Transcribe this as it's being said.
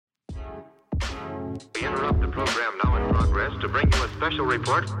We interrupt the program now in progress to bring you a special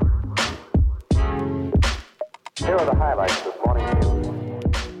report. Here are the highlights this morning's news.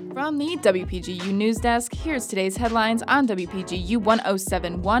 From the WPGU News Desk, here's today's headlines on WPGU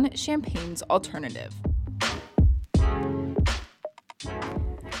 1071, Champaign's Alternative.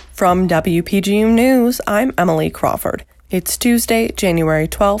 From WPGU News, I'm Emily Crawford. It's Tuesday, January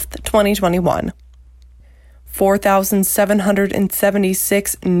 12th, 2021.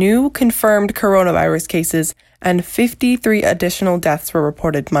 4,776 new confirmed coronavirus cases and 53 additional deaths were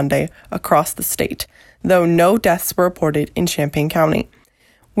reported Monday across the state, though no deaths were reported in Champaign County.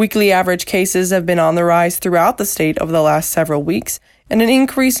 Weekly average cases have been on the rise throughout the state over the last several weeks, and an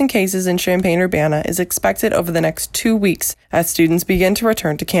increase in cases in Champaign-Urbana is expected over the next 2 weeks as students begin to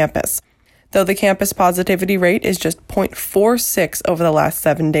return to campus. Though the campus positivity rate is just 0.46 over the last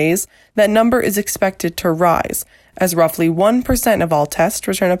 7 days, that number is expected to rise, as roughly 1% of all tests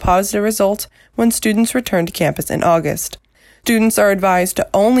return a positive result when students return to campus in August. Students are advised to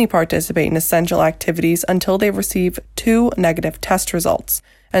only participate in essential activities until they receive 2 negative test results,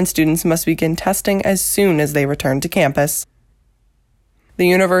 and students must begin testing as soon as they return to campus. The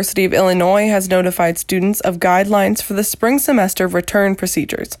University of Illinois has notified students of guidelines for the spring semester return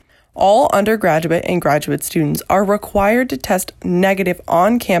procedures. All undergraduate and graduate students are required to test negative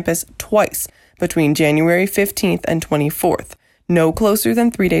on campus twice between January 15th and 24th, no closer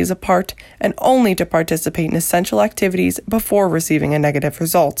than 3 days apart, and only to participate in essential activities before receiving a negative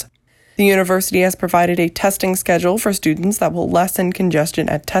result. The university has provided a testing schedule for students that will lessen congestion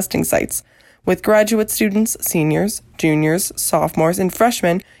at testing sites, with graduate students, seniors, juniors, sophomores, and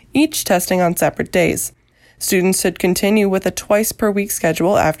freshmen each testing on separate days. Students should continue with a twice-per-week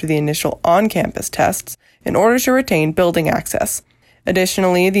schedule after the initial on-campus tests in order to retain building access.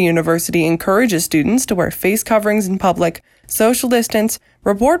 Additionally, the university encourages students to wear face coverings in public, social distance,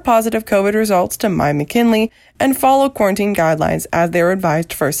 report positive COVID results to My McKinley, and follow quarantine guidelines as they are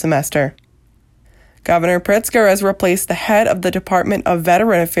advised first semester. Governor Pritzker has replaced the head of the Department of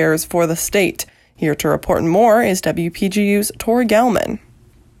Veteran Affairs for the state. Here to report more is WPGU's Tori Gelman.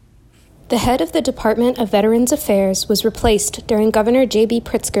 The head of the Department of Veterans Affairs was replaced during Governor J.B.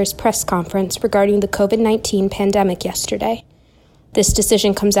 Pritzker's press conference regarding the COVID-19 pandemic yesterday. This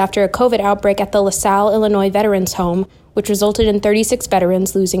decision comes after a COVID outbreak at the LaSalle, Illinois Veterans Home, which resulted in 36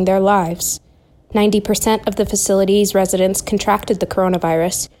 veterans losing their lives. 90% of the facility's residents contracted the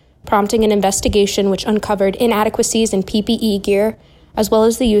coronavirus, prompting an investigation which uncovered inadequacies in PPE gear, as well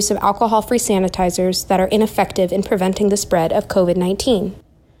as the use of alcohol-free sanitizers that are ineffective in preventing the spread of COVID-19.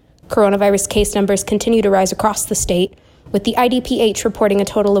 Coronavirus case numbers continue to rise across the state, with the IDPH reporting a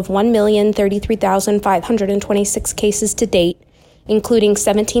total of 1,033,526 cases to date, including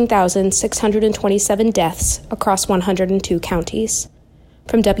 17,627 deaths across 102 counties.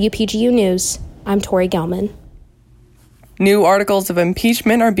 From WPGU News, I'm Tori Gelman. New articles of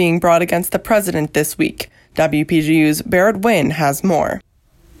impeachment are being brought against the president this week. WPGU's Barrett Wynn has more.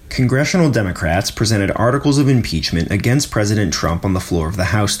 Congressional Democrats presented articles of impeachment against President Trump on the floor of the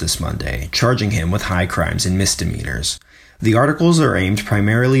House this Monday, charging him with high crimes and misdemeanors. The articles are aimed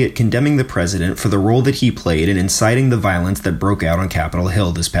primarily at condemning the president for the role that he played in inciting the violence that broke out on Capitol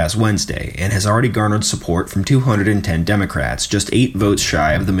Hill this past Wednesday, and has already garnered support from 210 Democrats, just 8 votes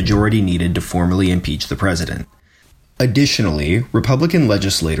shy of the majority needed to formally impeach the president. Additionally, Republican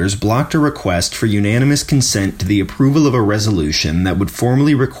legislators blocked a request for unanimous consent to the approval of a resolution that would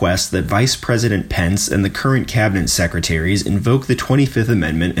formally request that Vice President Pence and the current cabinet secretaries invoke the 25th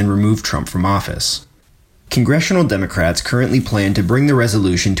Amendment and remove Trump from office. Congressional Democrats currently plan to bring the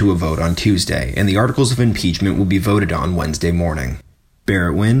resolution to a vote on Tuesday, and the articles of impeachment will be voted on Wednesday morning.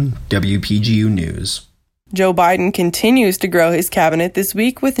 Barrett Wynn, WPGU News. Joe Biden continues to grow his cabinet this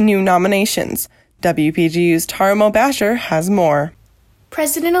week with new nominations. WPGU's Tara Mobasher has more.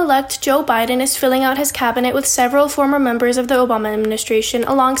 President-elect Joe Biden is filling out his cabinet with several former members of the Obama administration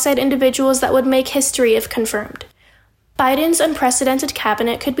alongside individuals that would make history if confirmed. Biden's unprecedented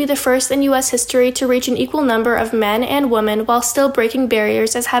cabinet could be the first in U.S. history to reach an equal number of men and women while still breaking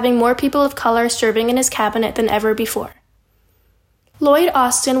barriers as having more people of color serving in his cabinet than ever before. Lloyd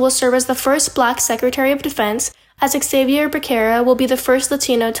Austin will serve as the first Black Secretary of Defense, as Xavier Becerra will be the first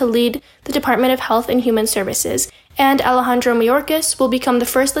Latino to lead the Department of Health and Human Services, and Alejandro Mayorkas will become the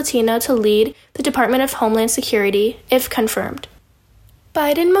first Latino to lead the Department of Homeland Security, if confirmed.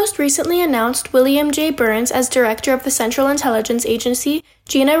 Biden most recently announced William J. Burns as Director of the Central Intelligence Agency,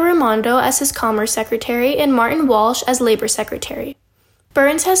 Gina Raimondo as his Commerce Secretary, and Martin Walsh as Labor Secretary.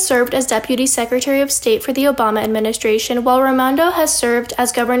 Burns has served as Deputy Secretary of State for the Obama administration, while Raimondo has served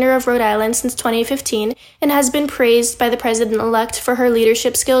as Governor of Rhode Island since 2015 and has been praised by the President-elect for her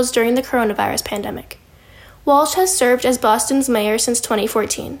leadership skills during the coronavirus pandemic. Walsh has served as Boston's mayor since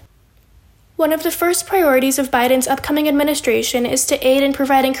 2014. One of the first priorities of Biden's upcoming administration is to aid in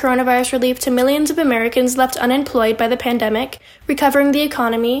providing coronavirus relief to millions of Americans left unemployed by the pandemic, recovering the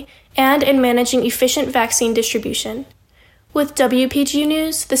economy, and in managing efficient vaccine distribution. With WPGU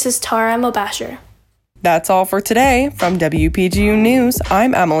News, this is Tara Mobasher. That's all for today. From WPGU News,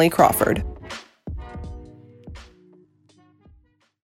 I'm Emily Crawford.